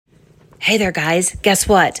Hey there, guys. Guess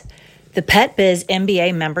what? The Pet Biz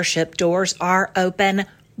MBA membership doors are open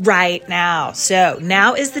right now. So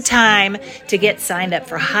now is the time to get signed up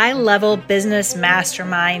for high-level business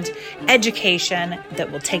mastermind education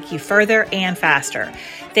that will take you further and faster.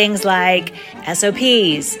 Things like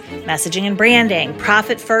SOPs, messaging and branding,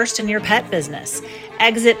 profit first in your pet business,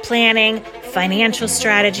 exit planning, financial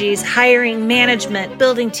strategies, hiring, management,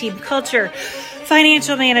 building team culture,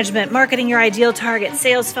 financial management, marketing your ideal target,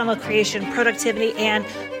 sales funnel creation, productivity, and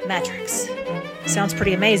metrics. Sounds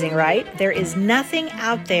pretty amazing, right? There is nothing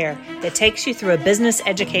out there that takes you through a business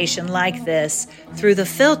education like this through the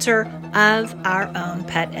filter of our own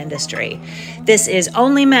pet industry. This is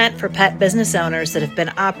only meant for pet business owners that have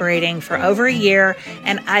been operating for over a year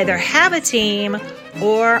and either have a team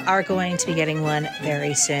or are going to be getting one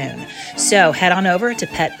very soon. So head on over to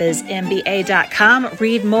petbizmba.com,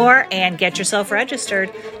 read more, and get yourself registered.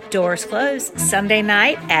 Doors close Sunday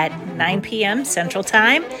night at 9 p.m. Central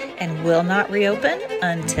Time and will not reopen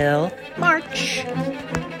until March.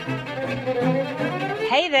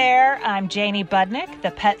 Hey there, I'm Janie Budnick,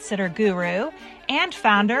 the pet sitter guru and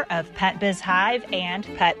founder of Pet Biz Hive and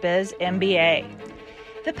Pet Biz MBA.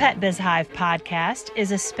 The Pet Biz Hive podcast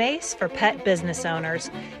is a space for pet business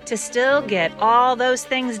owners to still get all those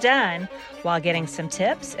things done while getting some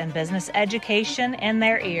tips and business education in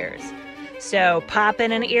their ears. So pop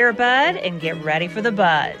in an earbud and get ready for the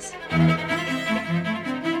buzz.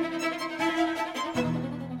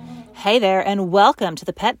 Hey there, and welcome to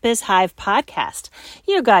the Pet Biz Hive podcast.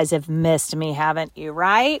 You guys have missed me, haven't you,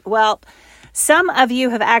 right? Well, some of you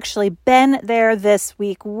have actually been there this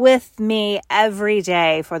week with me every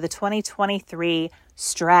day for the 2023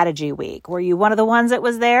 Strategy Week. Were you one of the ones that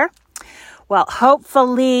was there? Well,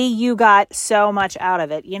 hopefully you got so much out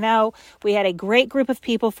of it. You know, we had a great group of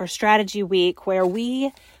people for Strategy Week where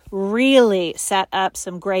we really set up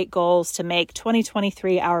some great goals to make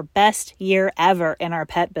 2023 our best year ever in our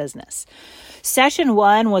pet business. Session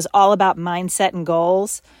 1 was all about mindset and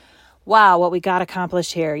goals. Wow, what we got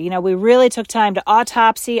accomplished here. You know, we really took time to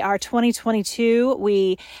autopsy our 2022.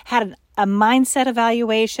 We had a mindset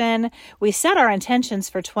evaluation. We set our intentions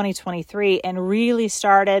for 2023 and really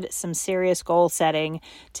started some serious goal setting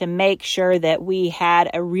to make sure that we had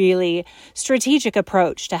a really strategic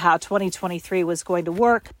approach to how 2023 was going to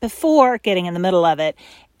work before getting in the middle of it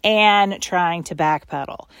and trying to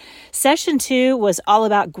backpedal. Session 2 was all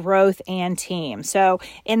about growth and team. So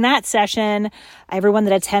in that session, everyone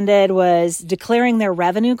that attended was declaring their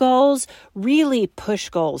revenue goals, really push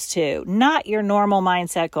goals too, not your normal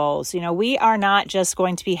mindset goals. You know, we are not just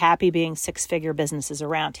going to be happy being six-figure businesses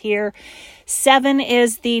around here. 7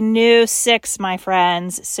 is the new 6, my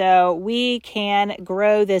friends. So we can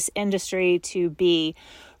grow this industry to be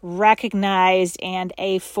recognized and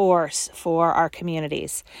a force for our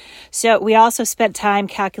communities. So we also spent time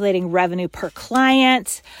calculating revenue per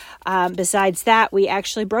client. Besides that, we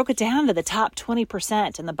actually broke it down to the top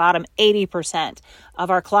 20% and the bottom 80% of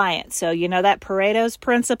our clients. So you know that Pareto's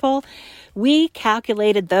principle? We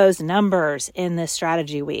calculated those numbers in this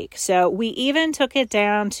strategy week. So we even took it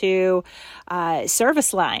down to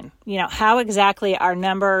service line, you know, how exactly our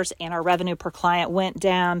numbers and our revenue per client went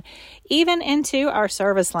down, even into our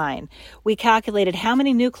service line. We calculated how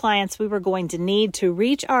many new clients we were going to need to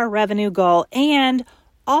reach our revenue goal and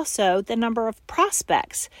also the number of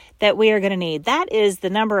prospects that we are going to need. That is the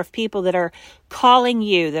number of people that are calling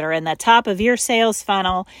you, that are in the top of your sales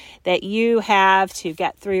funnel, that you have to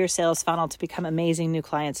get through your sales funnel to become amazing new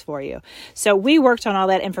clients for you. So we worked on all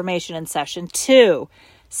that information in session 2.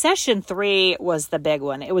 Session 3 was the big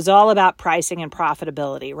one. It was all about pricing and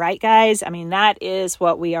profitability, right, guys? I mean, that is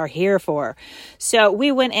what we are here for. So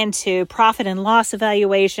we went into profit and loss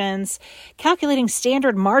evaluations, calculating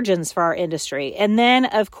standard margins for our industry, and then,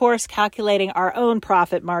 of course, calculating our own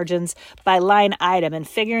profit margins by line item and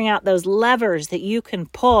figuring out those levers that you can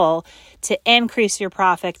pull to increase your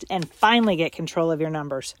profit and finally get control of your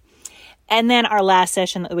numbers. And then our last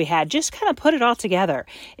session that we had just kind of put it all together.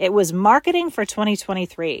 It was marketing for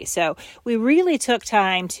 2023. So we really took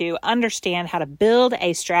time to understand how to build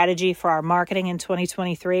a strategy for our marketing in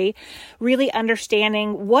 2023, really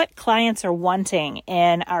understanding what clients are wanting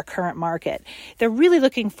in our current market. They're really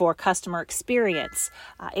looking for customer experience,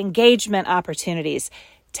 engagement opportunities,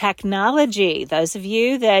 technology. Those of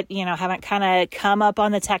you that, haven't kind of come up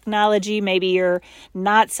on the technology, maybe you're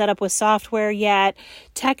not set up with software yet.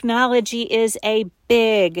 Technology is a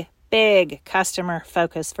big customer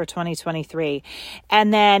focus for 2023.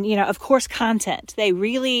 And then, of course, content. They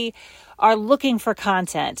really are looking for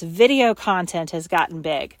content. Video content has gotten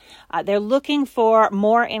big. They're looking for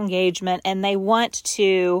more engagement and they want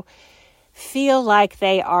to feel like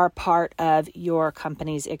they are part of your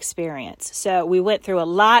company's experience. So we went through a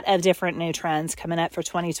lot of different new trends coming up for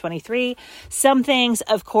 2023. Some things,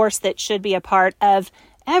 of course, that should be a part of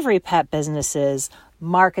every pet business's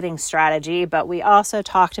marketing strategy, but we also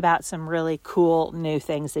talked about some really cool new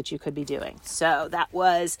things that you could be doing. So that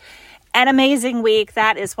was an amazing week.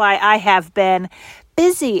 That is why I have been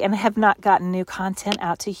busy and have not gotten new content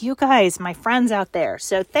out to you guys, my friends out there.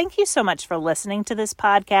 So thank you so much for listening to this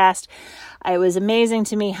podcast. It was amazing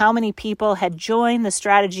to me how many people had joined the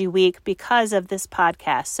strategy week because of this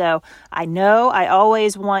podcast. So I know I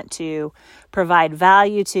always want to provide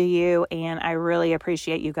value to you, and I really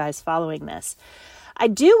appreciate you guys following this. I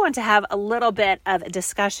do want to have a little bit of a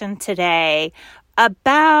discussion today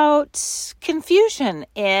about confusion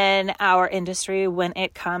in our industry when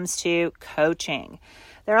it comes to coaching.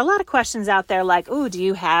 There are a lot of questions out there like, do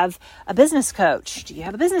you have a business coach? Do you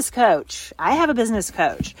have a business coach? I have a business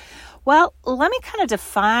coach. Well, let me kind of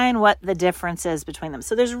define what the difference is between them.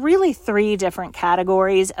 So there's really 3 different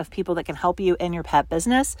categories of people that can help you in your pet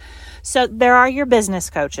business. So there are your business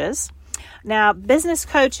coaches. Now, business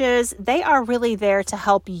coaches, they are really there to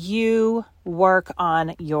help you work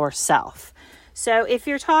on yourself. So if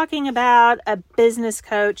you're talking about a business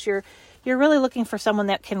coach, you're really looking for someone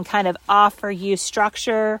that can kind of offer you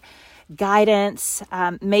structure, guidance.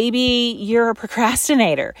 Maybe you're a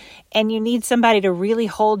procrastinator and you need somebody to really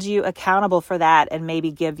hold you accountable for that and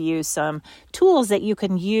maybe give you some tools that you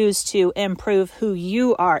can use to improve who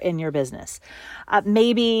you are in your business.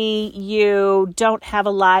 Maybe you don't have a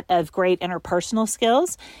lot of great interpersonal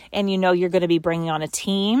skills and you know you're going to be bringing on a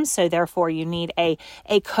team. So therefore you need a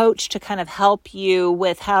coach to kind of help you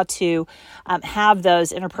with how to have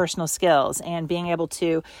those interpersonal skills and being able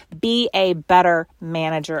to be a better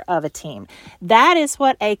manager of a team. That is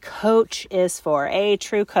what a coach is for. A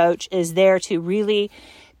true coach is there to really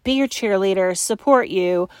be your cheerleader, support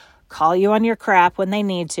you, call you on your crap when they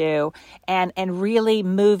need to, and really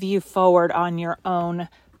move you forward on your own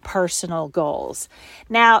personal goals.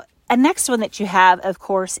 Now, a next one that you have, of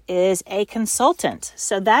course, is a consultant.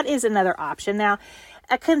 So that is another option. Now,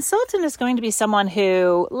 a consultant is going to be someone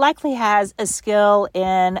who likely has a skill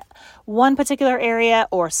in one particular area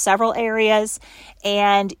or several areas,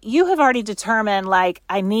 and you have already determined, like,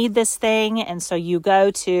 I need this thing, and so you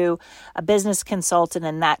go to a business consultant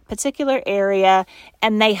in that particular area,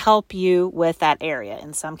 and they help you with that area.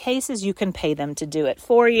 In some cases, you can pay them to do it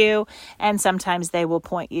for you, and sometimes they will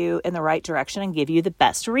point you in the right direction and give you the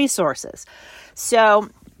best resources. So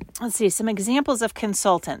let's see, some examples of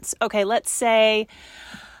consultants. Okay, let's say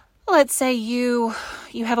you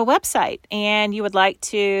have a website and you would like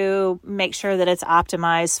to make sure that it's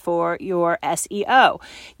optimized for your SEO.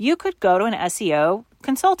 You could go to an SEO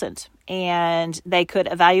consultant and they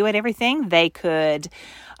could evaluate everything. They could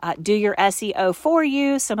do your SEO for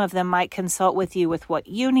you. Some of them might consult with you with what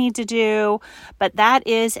you need to do, but that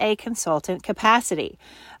is a consultant capacity.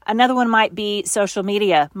 Another one might be social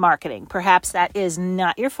media marketing. Perhaps that is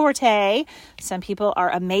not your forte. Some people are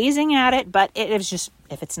amazing at it, but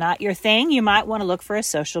if it's not your thing, you might want to look for a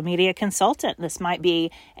social media consultant. This might be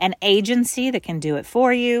an agency that can do it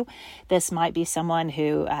for you. This might be someone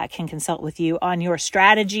who can consult with you on your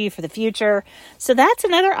strategy for the future. So that's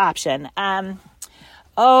another option.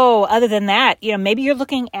 Other than that, maybe you're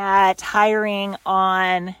looking at hiring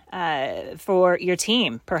on for your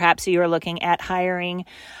team. Perhaps you're looking at hiring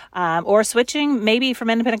or switching maybe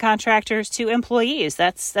from independent contractors to employees.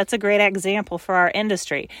 That's a great example for our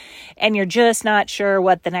industry. And you're just not sure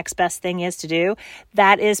what the next best thing is to do.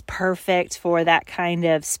 That is perfect for that kind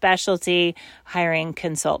of specialty hiring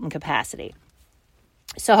consultant capacity.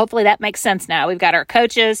 So hopefully that makes sense now. We've got our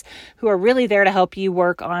coaches who are really there to help you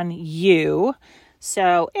work on you.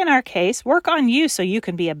 So in our case, work on you so you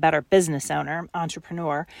can be a better business owner,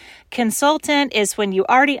 entrepreneur. Consultant is when you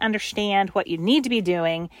already understand what you need to be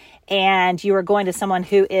doing and you are going to someone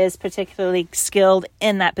who is particularly skilled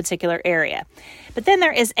in that particular area. But then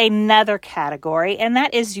there is another category, and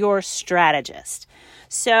that is your strategist.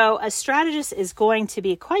 So a strategist is going to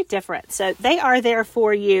be quite different. So they are there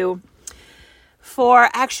for you for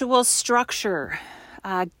actual structure,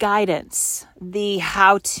 guidance, the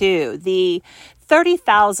how-to, the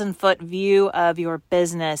 30,000-foot view of your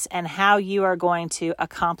business and how you are going to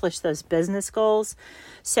accomplish those business goals.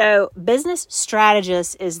 So business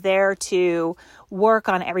strategist is there to work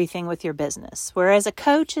on everything with your business, whereas a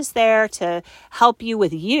coach is there to help you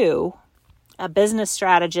with you. A business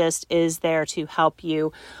strategist is there to help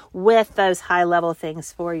you with those high-level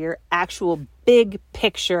things for your actual big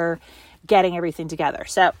picture getting everything together.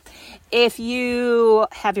 So if you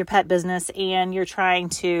have your pet business and you're trying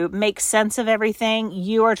to make sense of everything,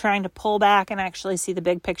 you are trying to pull back and actually see the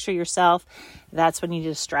big picture yourself, that's when you need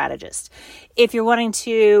a strategist. If you're wanting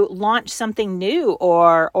to launch something new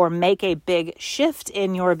or make a big shift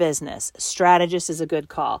in your business, strategist is a good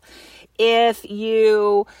call. If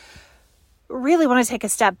you really want to take a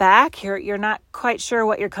step back, you're not quite sure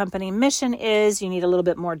what your company mission is, you need a little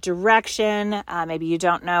bit more direction, maybe you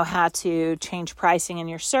don't know how to change pricing in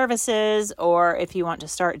your services, or if you want to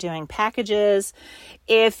start doing packages,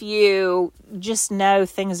 if you just know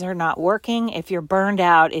things are not working, if you're burned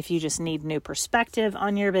out, if you just need new perspective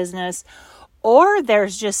on your business, or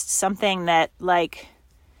there's just something that like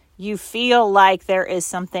you feel like there is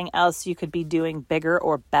something else you could be doing bigger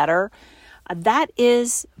or better, that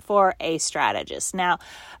is for a strategist. Now,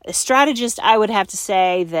 a strategist, I would have to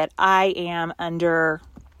say that I am under,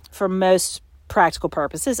 for most practical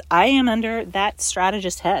purposes, I am under that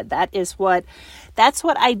strategist head. That's what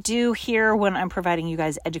I do here when I'm providing you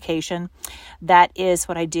guys education. That is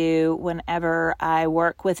what I do whenever I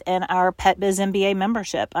work within our Pet Biz MBA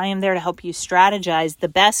membership. I am there to help you strategize the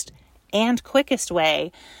best and quickest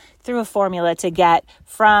way through a formula to get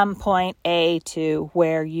from point A to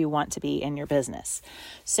where you want to be in your business.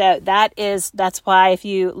 So that's why if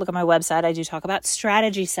you look at my website, I do talk about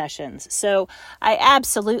strategy sessions. So I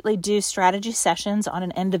absolutely do strategy sessions on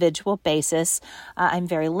an individual basis. I'm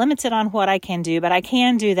very limited on what I can do, but I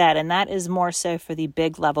can do that. And that is more so for the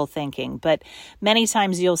big level thinking. But many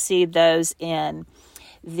times you'll see those in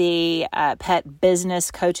the pet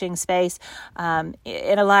business coaching space. In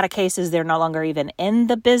a lot of cases, they're no longer even in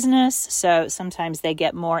the business. So sometimes they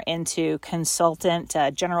get more into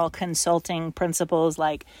general consulting principles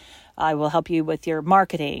like I will help you with your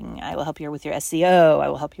marketing. I will help you with your SEO. I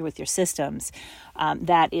will help you with your systems.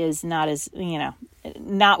 That is not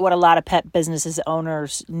what a lot of pet businesses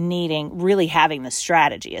owners really having the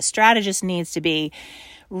strategy. A strategist needs to be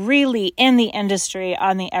really in the industry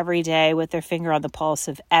on the everyday with their finger on the pulse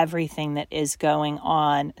of everything that is going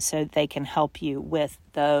on so they can help you with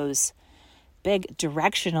those big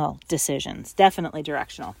directional decisions, definitely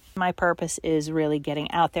directional. My purpose is really getting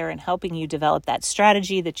out there and helping you develop that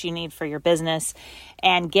strategy that you need for your business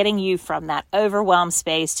and getting you from that overwhelmed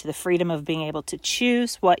space to the freedom of being able to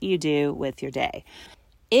choose what you do with your day.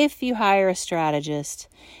 If you hire a strategist,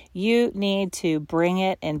 you need to bring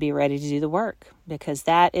it and be ready to do the work, because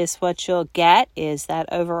that is what you'll get, is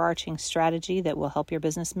that overarching strategy that will help your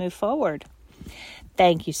business move forward.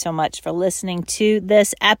 Thank you so much for listening to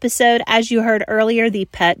this episode. As you heard earlier, the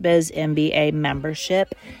Pet Biz MBA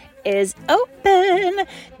membership is open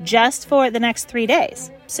just for the next 3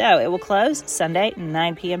 days. So it will close Sunday,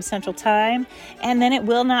 9 p.m. Central Time, and then it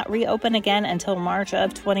will not reopen again until March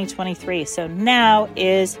of 2023. So now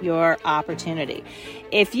is your opportunity.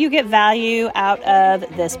 If you get value out of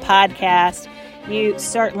this podcast, you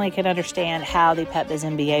certainly can understand how the Pet Biz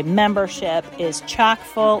MBA membership is chock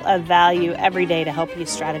full of value every day to help you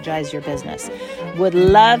strategize your business. Would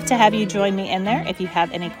love to have you join me in there. If you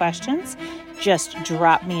have any questions, just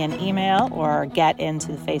drop me an email or get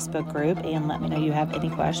into the Facebook group and let me know you have any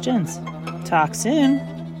questions. Talk soon.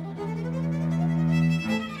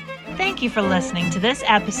 Thank you for listening to this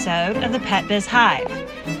episode of the Pet Biz Hive.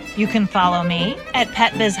 You can follow me at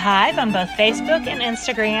Pet Biz Hive on both Facebook and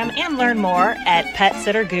Instagram and learn more at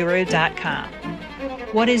PetSitterGuru.com.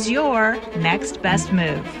 What is your next best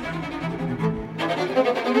move?